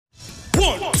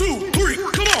1, 2, 3,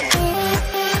 come on.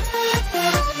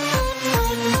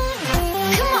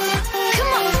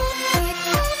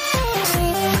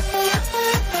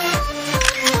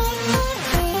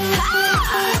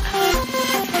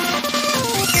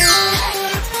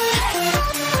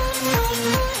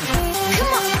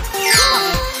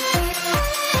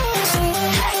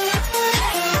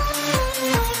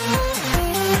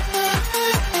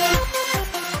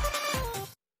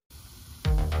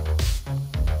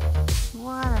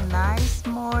 What a nice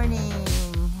morning.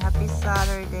 Happy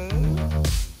Saturday.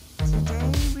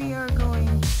 Today we are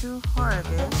going to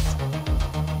harvest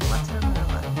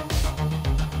watermelon.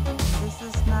 This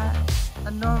is not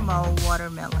a normal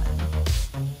watermelon.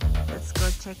 Let's go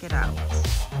check it out.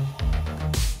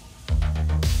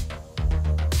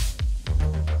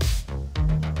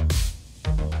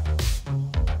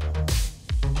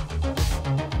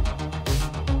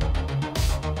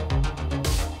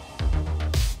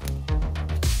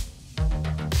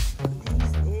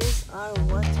 Our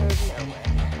watermelon.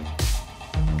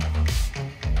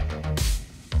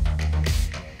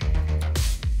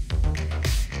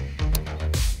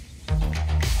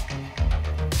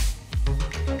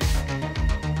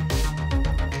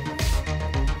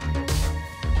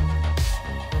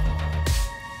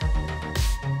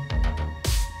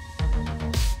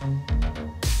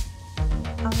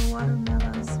 Our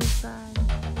watermelon is so sad.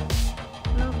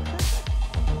 Look.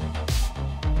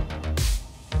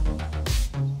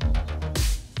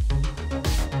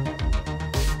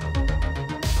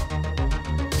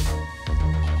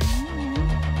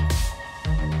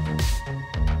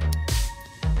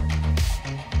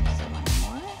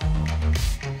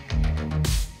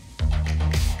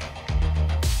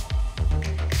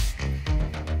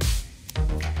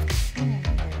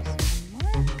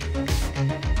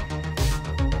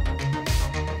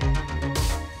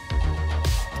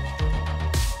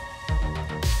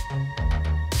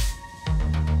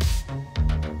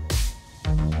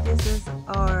 This is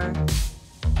our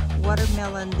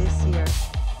watermelon this year.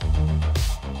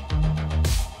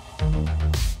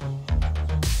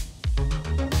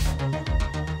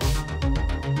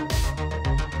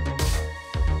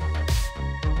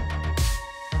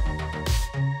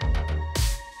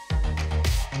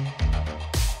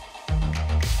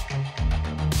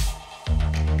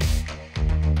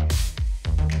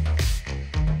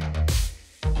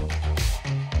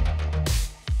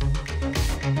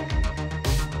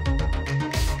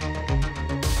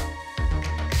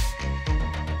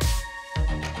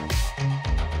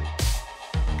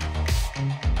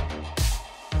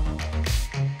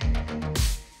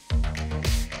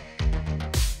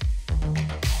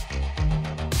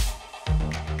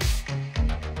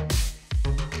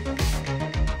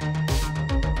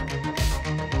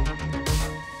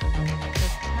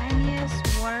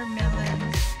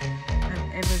 Watermelons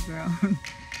I've ever grown.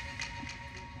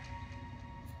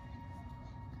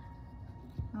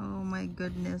 Oh my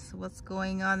goodness, what's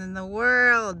going on in the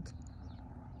world?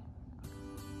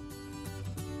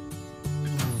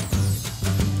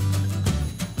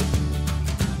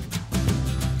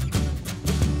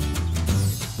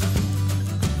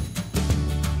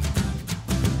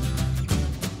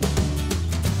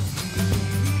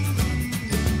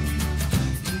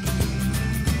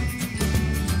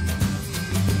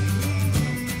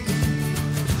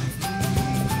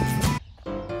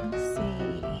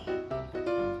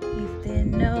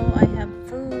 No, I have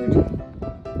food.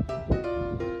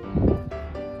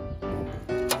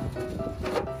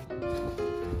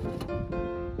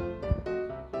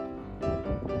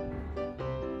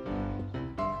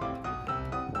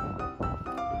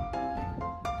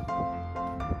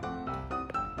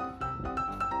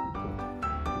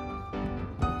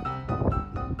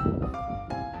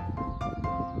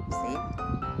 See?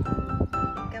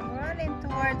 Come running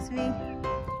towards me.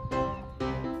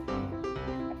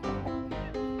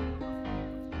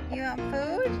 You want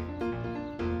food?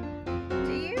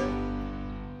 Do you?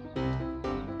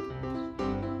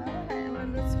 Alright, well,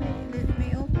 let me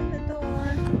open the door.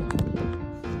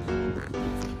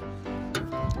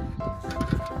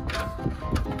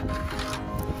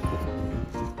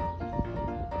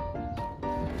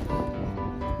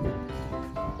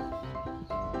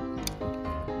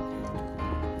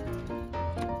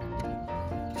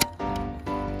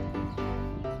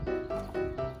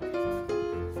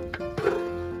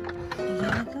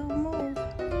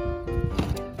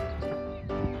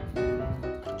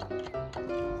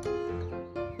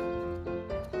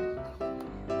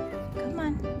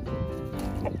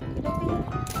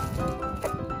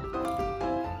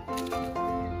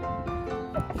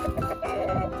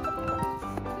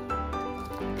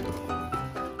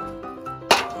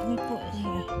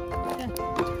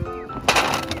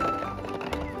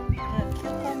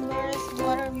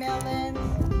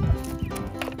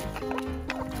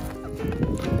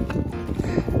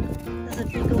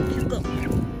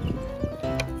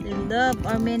 love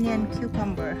Armenian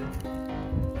cucumber.